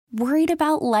Worried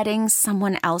about letting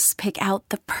someone else pick out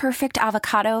the perfect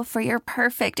avocado for your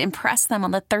perfect impress them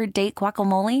on the third date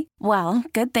guacamole? Well,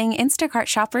 good thing Instacart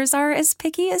shoppers are as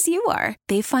picky as you are.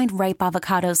 They find ripe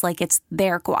avocados like it's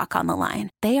their guac on the line.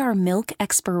 They are milk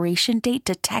expiration date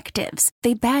detectives.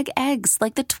 They bag eggs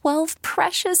like the 12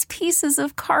 precious pieces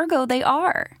of cargo they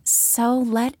are. So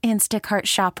let Instacart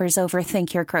shoppers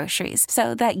overthink your groceries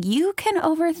so that you can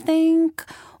overthink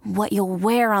what you'll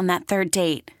wear on that third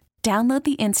date. Download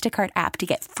the Instacart app to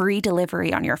get free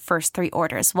delivery on your first 3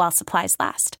 orders while supplies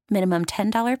last. Minimum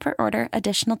 $10 per order.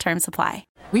 Additional terms apply.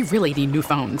 We really need new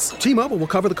phones. T-Mobile will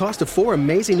cover the cost of 4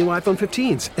 amazing new iPhone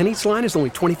 15s, and each line is only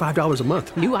 $25 a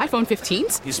month. New iPhone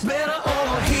 15s? It's better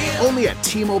over here. Only at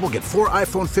T-Mobile, get 4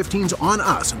 iPhone 15s on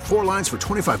us and 4 lines for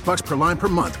 $25 per line per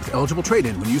month with eligible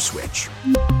trade-in when you switch.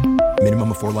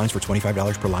 Minimum of 4 lines for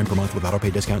 $25 per line per month with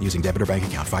autopay discount using debit or bank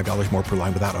account. $5 more per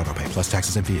line without autopay, plus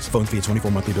taxes and fees. Phone fee at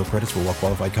 24 monthly bill credits for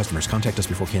well-qualified customers. Contact us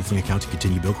before canceling account to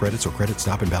continue bill credits or credit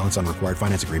stop and balance on required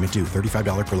finance agreement due.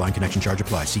 $35 per line connection charge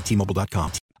applies. See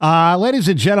T-Mobile.com. Ladies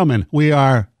and gentlemen, we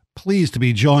are pleased to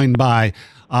be joined by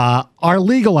our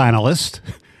legal analyst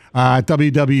at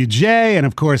WWJ and,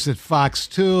 of course, at Fox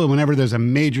 2. And whenever there's a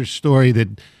major story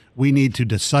that we need to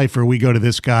decipher, we go to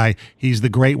this guy. He's the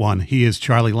great one. He is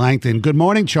Charlie Langton. Good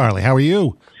morning, Charlie. How are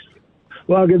you?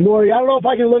 Well, good morning. I don't know if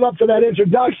I can live up to that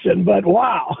introduction, but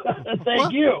wow.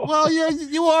 Thank you. Well,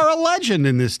 you are a legend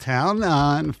in this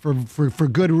town for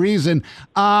good reason.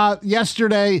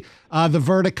 Yesterday, the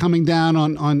verdict coming down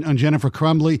on Jennifer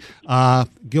Crumbley,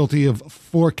 guilty of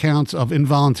 4 counts of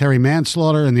involuntary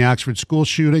manslaughter in the Oxford school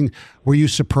shooting. Were you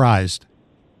surprised?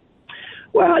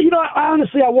 Well,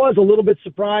 honestly, I was a little bit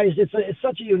surprised. It's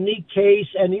such a unique case,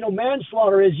 and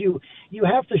manslaughter is you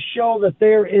have to show that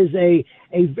there is a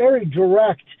very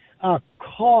direct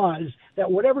cause that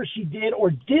whatever she did or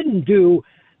didn't do,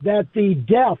 that the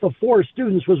death of 4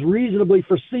 students was reasonably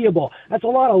foreseeable. That's a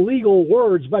lot of legal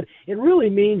words, but it really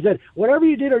means that whatever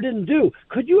you did or didn't do,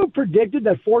 could you have predicted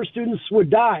that 4 students would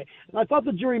die? And I thought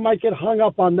the jury might get hung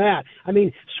up on that. I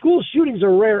mean, school shootings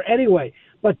are rare anyway.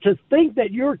 But to think that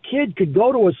your kid could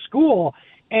go to a school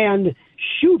and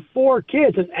shoot 4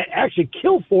 kids and actually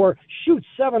kill 4, shoot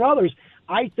 7 others,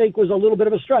 I think was a little bit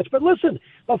of a stretch. But listen,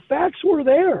 the facts were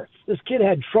there. This kid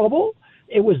had trouble.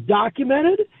 It was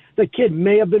documented. The kid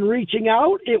may have been reaching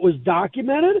out. It was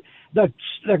documented.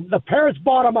 The parents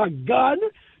bought him a gun,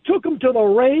 took him to the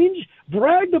range,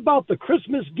 bragged about the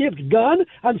Christmas gift gun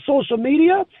on social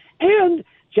media, and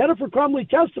Jennifer Crumbley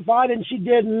testified, and she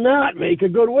did not make a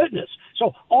good witness.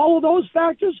 So all of those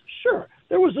factors, sure,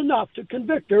 there was enough to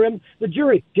convict her, and the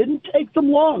jury didn't take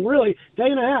them long, really, day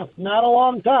and a half, not a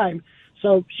long time.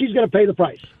 So she's going to pay the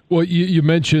price. Well, you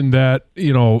mentioned that,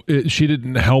 she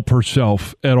didn't help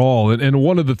herself at all. And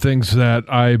one of the things that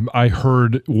I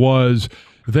heard was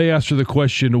they asked her the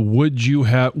question,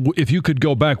 if you could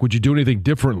go back, would you do anything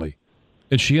differently?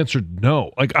 And she answered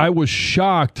no. Like, I was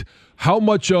shocked how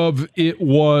much of it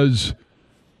was,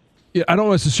 I don't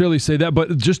necessarily say that,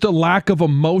 but just a lack of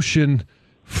emotion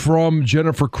from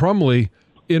Jennifer Crumbley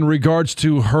in regards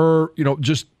to her,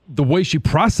 just the way she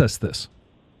processed this.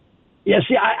 Yeah,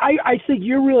 see, I think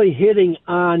you're really hitting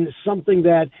on something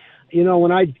that,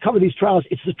 when I cover these trials,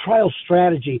 it's the trial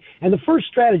strategy. And the first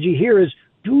strategy here is,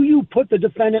 do you put the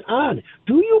defendant on?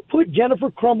 Do you put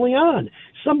Jennifer Crumbley on?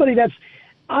 Somebody that's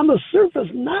on the surface,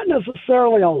 not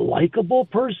necessarily a likable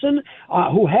person,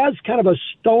 who has kind of a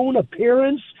stone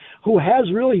appearance, who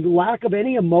has really lack of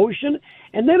any emotion.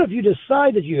 And then if you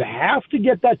decide that you have to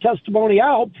get that testimony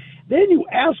out, then you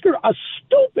ask her a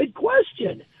stupid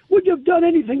question. Would you have done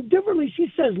anything differently?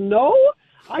 She says no.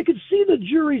 I could see the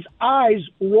jury's eyes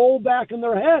roll back in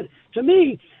their head. To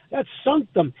me, that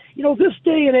sunk them. This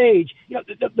day and age,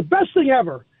 the best thing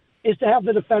ever is to have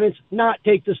the defendants not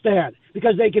take the stand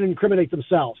because they can incriminate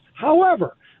themselves.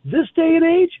 However, this day and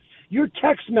age, your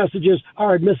text messages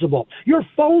are admissible. Your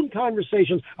phone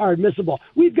conversations are admissible.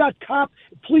 We've got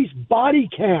police body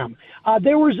cam.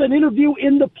 There was an interview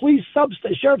in the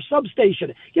sheriff's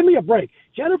substation. Give me a break.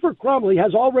 Jennifer Crumbley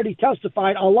has already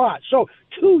testified a lot. So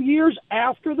 2 years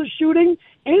after the shooting,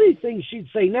 anything she'd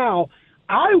say now,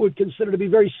 I would consider to be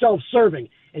very self-serving.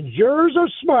 And jurors are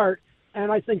smart,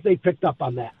 and I think they picked up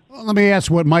on that. Well, let me ask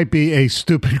what might be a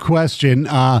stupid question.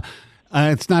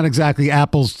 It's not exactly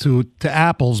apples to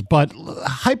apples, but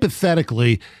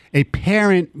hypothetically, a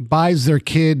parent buys their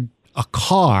kid a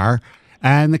car,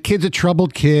 and the kid's a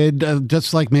troubled kid,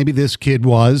 just like maybe this kid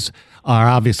was, or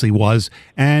obviously was,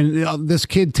 and this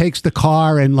kid takes the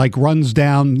car and runs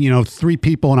down 3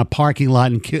 people in a parking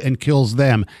lot and kills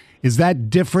them. Is that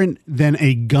different than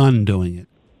a gun doing it?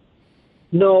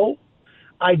 No.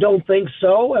 I don't think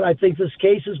so, and I think this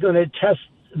case is going to test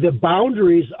the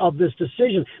boundaries of this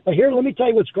decision. But here, let me tell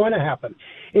you what's going to happen,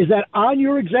 is that on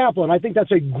your example, and I think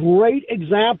that's a great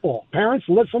example, parents,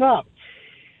 listen up.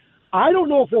 I don't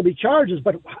know if there'll be charges,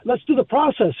 but let's do the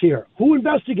process here. Who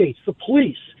investigates? The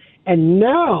police. And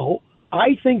now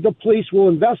I think the police will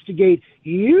investigate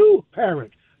you,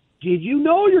 parent. Did you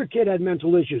know your kid had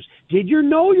mental issues? Did you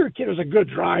know your kid was a good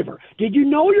driver? Did you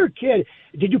know your kid?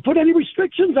 Did you put any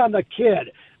restrictions on the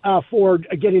kid for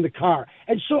getting the car?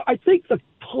 And so I think the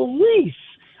police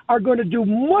are going to do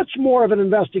much more of an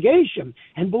investigation.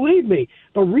 And believe me,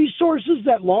 the resources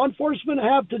that law enforcement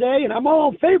have today, and I'm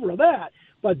all in favor of that,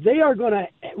 but they are going to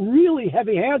really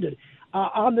heavy-handed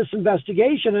on this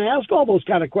investigation and ask all those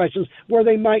kind of questions where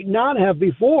they might not have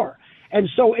before. And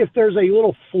so if there's a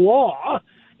little flaw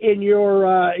in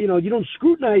your, you don't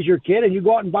scrutinize your kid and you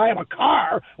go out and buy him a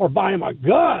car or buy him a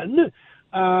gun,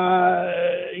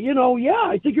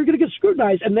 I think you're going to get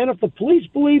scrutinized. And then if the police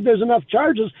believe there's enough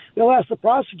charges, they'll ask the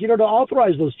prosecutor to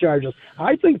authorize those charges.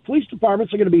 I think police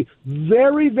departments are going to be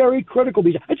very, very critical.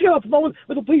 I just got off the phone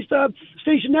with the police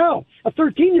station now. A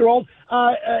 13-year-old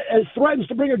threatens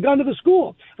to bring a gun to the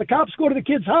school. The cops go to the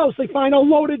kid's house. They find a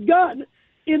loaded gun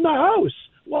in the house.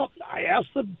 Well, I asked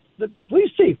the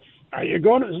police chief,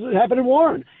 this happened in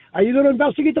Warren, are you going to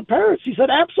investigate the parents? He said,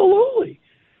 absolutely.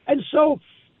 And so,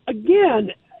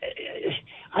 again,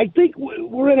 I think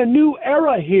we're in a new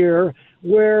era here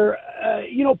where,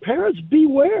 parents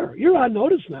beware. You're on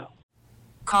notice now.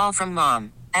 Call from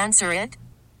mom. Answer it.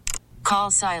 Call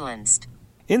silenced.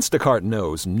 Instacart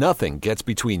knows nothing gets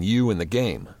between you and the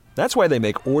game. That's why they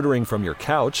make ordering from your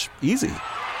couch easy.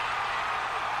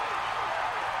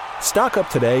 Stock up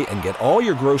today and get all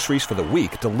your groceries for the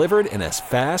week delivered in as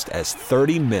fast as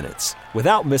 30 minutes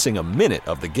without missing a minute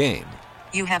of the game.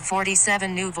 You have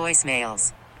 47 new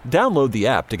voicemails. Download the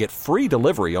app to get free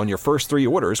delivery on your first 3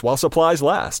 orders while supplies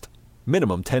last.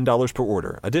 Minimum $10 per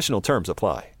order. Additional terms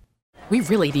apply. We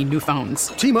really need new phones.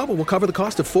 T-Mobile will cover the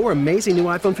cost of 4 amazing new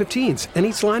iPhone 15s, and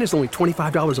each line is only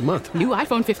 $25 a month. New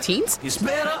iPhone 15s? It's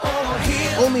better over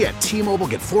here. Only at T-Mobile,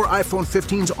 get 4 iPhone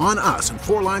 15s on us and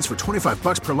 4 lines for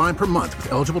 $25 per line per month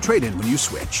with eligible trade-in when you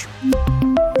switch.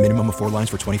 Minimum of 4 lines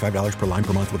for $25 per line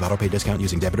per month with autopay discount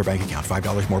using debit or bank account.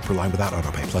 $5 more per line without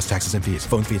autopay, plus taxes and fees.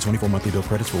 Phone fee at 24 monthly bill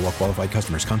credits for well-qualified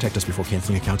customers. Contact us before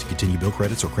canceling account to continue bill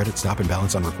credits or credit stop and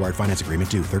balance on required finance agreement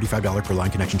due. $35 per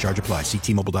line connection charge applies. See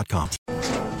T-Mobile.com.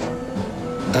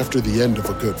 After the end of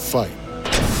a good fight,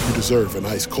 you deserve an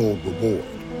ice-cold reward.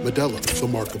 Modelo is the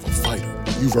mark of a fighter.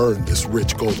 You've earned this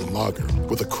rich golden lager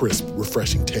with a crisp,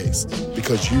 refreshing taste.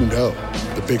 Because you know,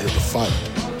 the bigger the fight,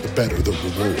 the better the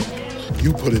reward.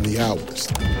 You put in the hours,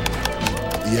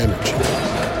 the energy,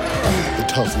 the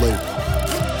tough labor.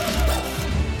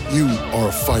 You are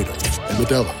a fighter, and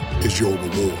Modelo is your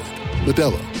reward.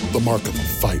 Modelo, the mark of a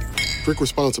fighter. Drink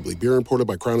responsibly. Beer imported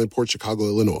by Crown Imports, Chicago,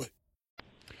 Illinois.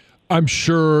 I'm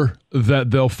sure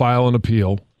that they'll file an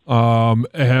appeal.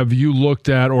 Have you looked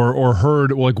at or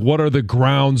heard, what are the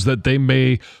grounds that they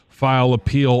may file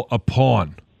appeal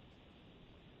upon?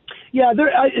 Yeah,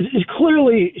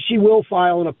 clearly she will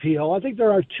file an appeal. I think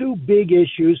there are 2 big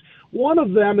issues. One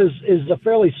of them is a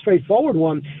fairly straightforward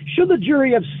one. Should the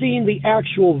jury have seen the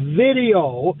actual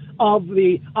video of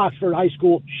the Oxford High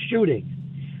School shooting?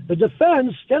 The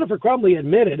defense, Jennifer Crumbley,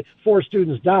 admitted 4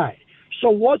 students died. So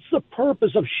what's the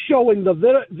purpose of showing the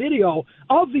video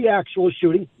of the actual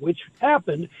shooting, which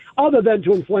happened, other than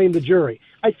to inflame the jury?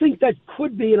 I think that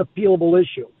could be an appealable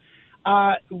issue.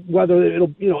 Whether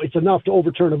it's enough to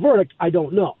overturn a verdict, I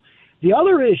don't know. The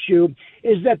other issue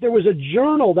is that there was a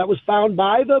journal that was found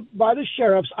by the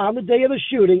sheriffs on the day of the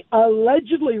shooting,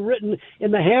 allegedly written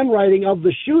in the handwriting of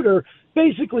the shooter,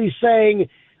 basically saying,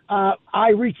 I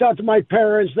reached out to my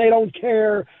parents, they don't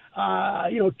care.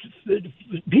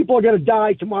 People are going to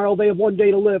die tomorrow. They have 1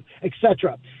 day to live,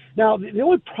 etc. Now, the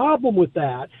only problem with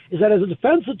that is that as a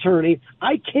defense attorney,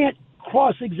 I can't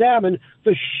cross-examine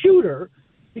the shooter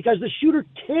because the shooter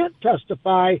can't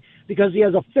testify because he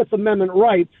has a Fifth Amendment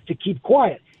right to keep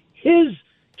quiet. His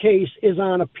case is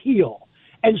on appeal.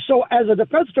 And so as a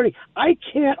defense attorney, I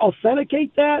can't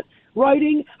authenticate that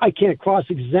writing. I can't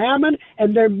cross-examine.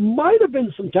 And there might have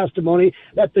been some testimony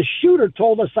that the shooter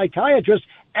told a psychiatrist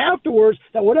afterwards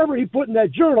that whatever he put in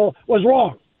that journal was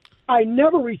wrong. I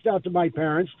never reached out to my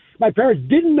parents. My parents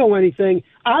didn't know anything.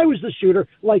 I was the shooter,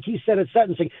 like he said at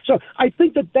sentencing. So I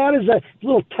think that is a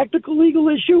little technical legal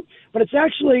issue, but it's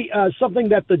actually something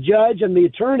that the judge and the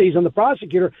attorneys and the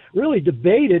prosecutor really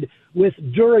debated with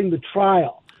during the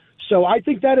trial. So I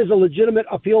think that is a legitimate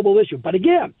appealable issue. But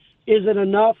again, is it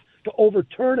enough to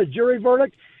overturn a jury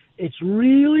verdict? It's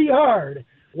really hard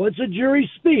once a jury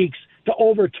speaks, to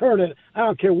overturn it. I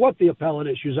don't care what the appellate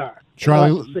issues are.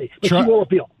 Charlie, But she will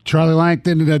appeal. Charlie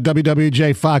Langton,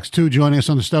 WWJ Fox 2, joining us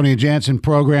on the Stoney and Jansen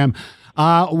program.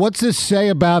 What's this say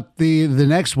about the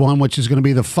next one, which is going to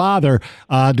be the father?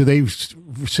 Do they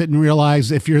sit and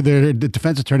realize, if you're the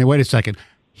defense attorney, wait a second,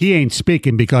 he ain't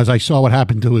speaking because I saw what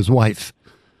happened to his wife?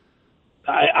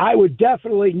 I would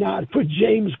definitely not put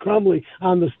James Crumbley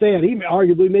on the stand. He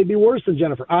arguably may be worse than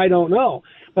Jennifer. I don't know.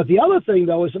 But the other thing,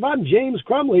 though, is if I'm James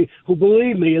Crumbley, who,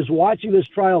 believe me, is watching this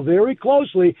trial very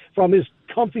closely from his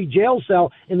comfy jail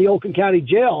cell in the Oakland County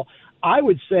Jail, I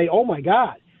would say, oh, my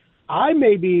God, I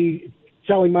may be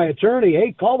telling my attorney,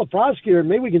 hey, call the prosecutor and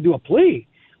maybe we can do a plea.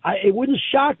 It wouldn't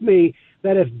shock me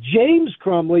that if James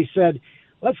Crumbley said,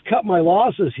 let's cut my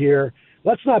losses here,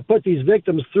 let's not put these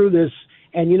victims through this.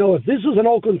 And, if this is an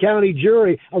Oakland County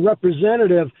jury, a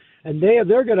representative, and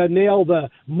they're going to nail the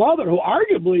mother, who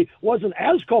arguably wasn't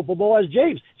as culpable as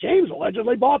James. James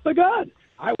allegedly bought the gun.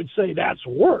 I would say that's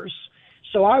worse.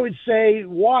 So I would say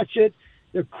watch it.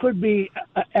 There could be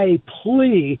a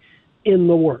plea in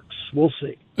the works. We'll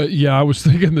see. Yeah, I was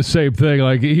thinking the same thing.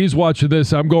 Like, he's watching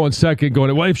this. I'm going second,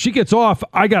 going, well, if she gets off,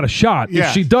 I got a shot. Yeah.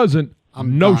 If she doesn't,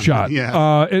 no shot.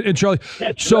 Yeah. And Charlie,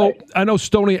 right. I know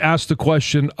Stoney asked the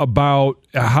question about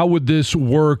how would this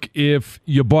work if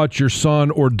you bought your son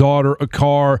or daughter a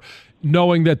car,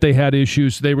 knowing that they had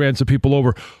issues, they ran some people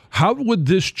over. How would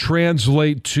this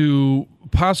translate to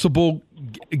possible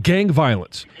gang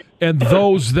violence and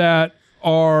those that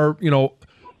are,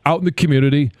 out in the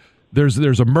community? There's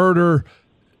a murder.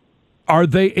 Are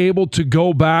they able to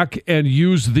go back and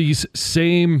use these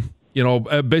same,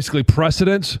 basically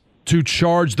precedents to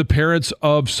charge the parents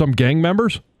of some gang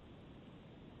members?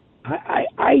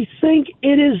 I think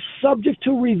it is subject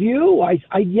to review.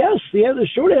 Yes, the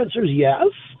short answer is yes.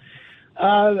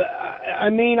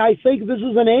 I think this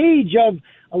is an age of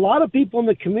a lot of people in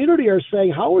the community are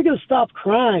saying, how are we going to stop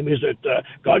crime? Is it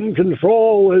gun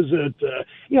control? Is it,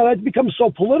 that becomes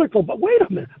so political. But wait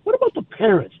a minute, what about the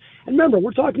parents? And remember,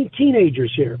 we're talking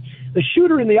teenagers here. The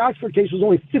shooter in the Oxford case was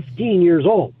only 15 years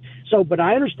old. So, but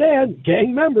I understand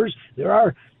gang members, there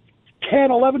are 10,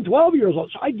 11, 12 years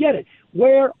old. So I get it.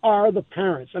 Where are the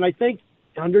parents? And I think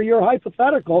under your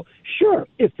hypothetical, sure,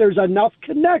 if there's enough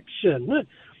connection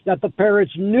that the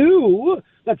parents knew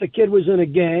that the kid was in a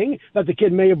gang, that the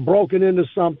kid may have broken into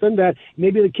something, that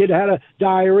maybe the kid had a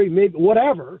diary, maybe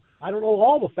whatever. I don't know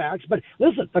all the facts, but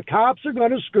listen, the cops are going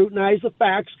to scrutinize the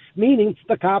facts, meaning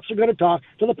the cops are going to talk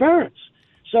to the parents.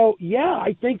 So, yeah,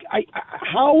 I think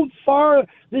how far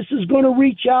this is going to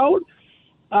reach out,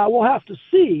 we'll have to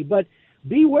see. But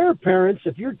beware, parents,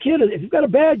 if you've got a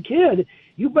bad kid,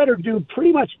 you better do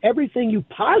pretty much everything you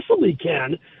possibly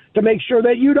can to make sure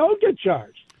that you don't get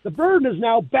charged. The burden is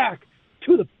now back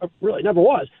to really never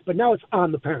was, but now it's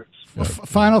on the parents.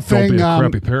 Final thing. Don't be a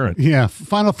crappy parent. Yeah.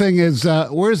 Final thing is,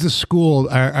 where's the school?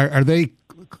 Are they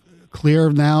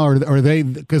clear now, or are they?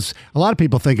 Because a lot of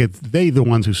people think they the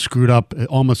ones who screwed up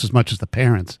almost as much as the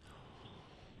parents.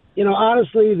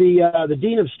 Honestly, the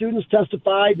dean of students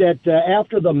testified that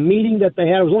after the meeting that they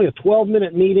had, it was only a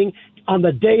 12-minute meeting on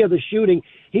the day of the shooting.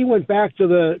 He went back to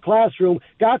the classroom,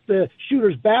 got the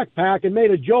shooter's backpack, and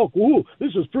made a joke. Ooh,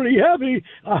 this is pretty heavy.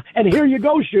 And here you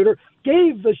go, shooter.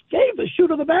 Gave the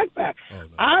shooter the backpack. Oh, no.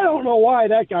 I don't know why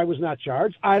that guy was not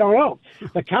charged. I don't know.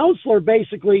 The counselor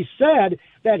basically said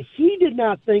that he did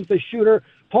not think the shooter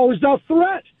posed a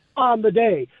threat on the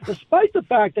day, despite the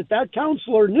fact that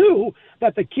counselor knew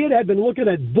that the kid had been looking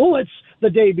at bullets the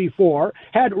day before,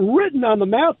 had written on the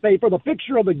math paper the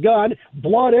picture of the gun,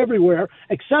 blood everywhere,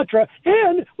 etc.,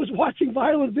 and was watching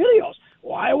violent videos.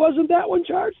 Why wasn't that one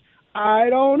charged? I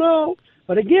don't know.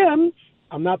 But again,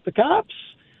 I'm not the cops.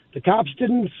 The cops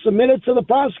didn't submit it to the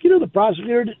prosecutor. The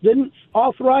prosecutor didn't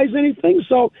authorize anything.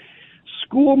 So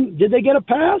school, did they get a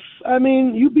pass? I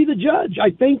mean, you be the judge.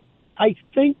 I think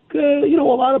a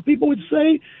lot of people would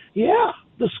say, yeah,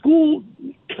 the school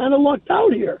kind of lucked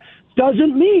out here.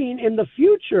 Doesn't mean in the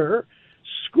future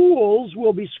schools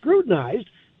will be scrutinized.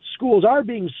 Schools are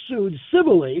being sued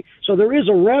civilly, so there is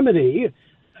a remedy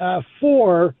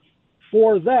for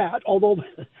that,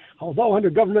 although under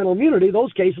governmental immunity,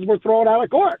 those cases were thrown out of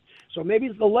court. So maybe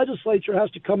the legislature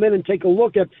has to come in and take a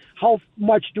look at how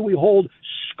much do we hold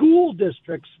school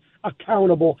districts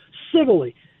accountable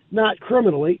civilly, not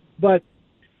criminally. But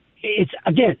it's,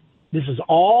 again, this is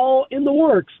all in the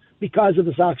works because of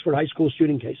this Oxford High School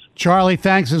shooting case. Charlie,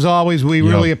 thanks as always. We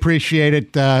really appreciate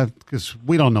it because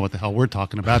we don't know what the hell we're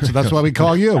talking about, so that's why we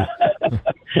call you.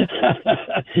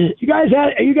 You guys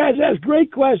ask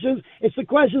great questions. It's the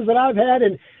questions that I've had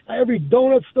in every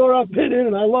donut store I've been in,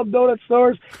 and I love donut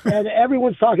stores, and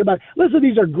everyone's talking about it. Listen,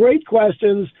 these are great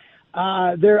questions.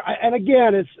 And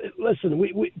again,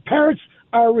 we parents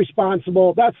are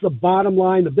responsible. That's the bottom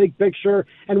line, the big picture,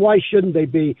 and why shouldn't they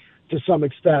be to some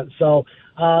extent? So,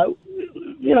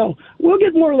 we'll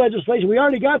get more legislation. We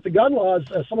already got the gun laws,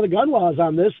 some of the gun laws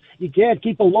on this. You can't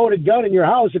keep a loaded gun in your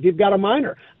house if you've got a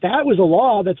minor. That was a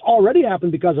law that's already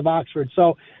happened because of Oxford.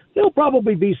 So there'll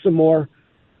probably be some more.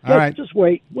 All right. Just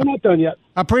wait. We're not done yet.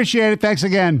 Appreciate it. Thanks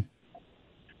again.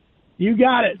 You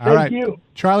got it. Thank you.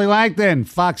 Charlie Langton,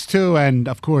 Fox 2, and,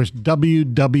 of course,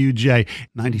 WWJ.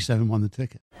 97 won the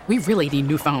ticket. We really need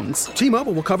new phones.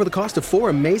 T-Mobile will cover the cost of 4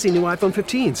 amazing new iPhone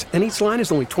 15s, and each line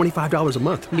is only $25 a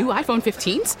month. New iPhone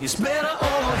 15s? It's better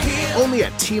over here. Only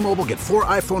at T-Mobile, get 4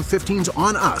 iPhone 15s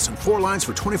on us and 4 lines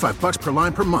for $25 per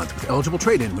line per month with eligible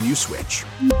trade-in when you switch.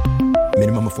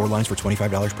 Minimum of 4 lines for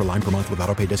 $25 per line per month with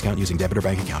autopay discount using debit or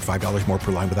bank account. $5 more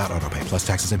per line without autopay, plus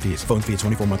taxes and fees. Phone fee at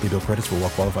 24 monthly bill credits for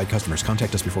well-qualified customers.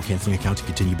 Contact us before canceling account to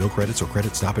continue bill credits or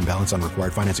credit stop and balance on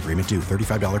required finance agreement due.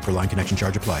 $35 per line connection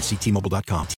charge applies. See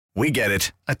T-Mobile.com. We get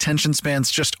it. Attention spans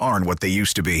just aren't what they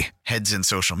used to be. Heads in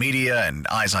social media and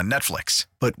eyes on Netflix.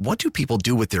 But what do people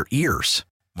do with their ears?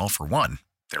 Well, for one,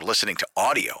 they're listening to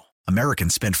audio.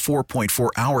 Americans spend 4.4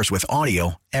 hours with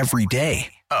audio every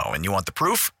day. Oh, and you want the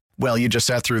proof? Well, you just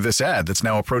sat through this ad that's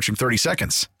now approaching 30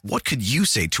 seconds. What could you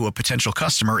say to a potential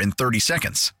customer in 30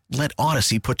 seconds? Let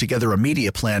Odyssey put together a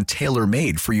media plan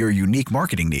tailor-made for your unique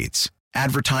marketing needs.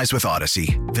 Advertise with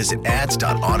Odyssey. Visit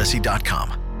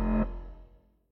ads.odyssey.com.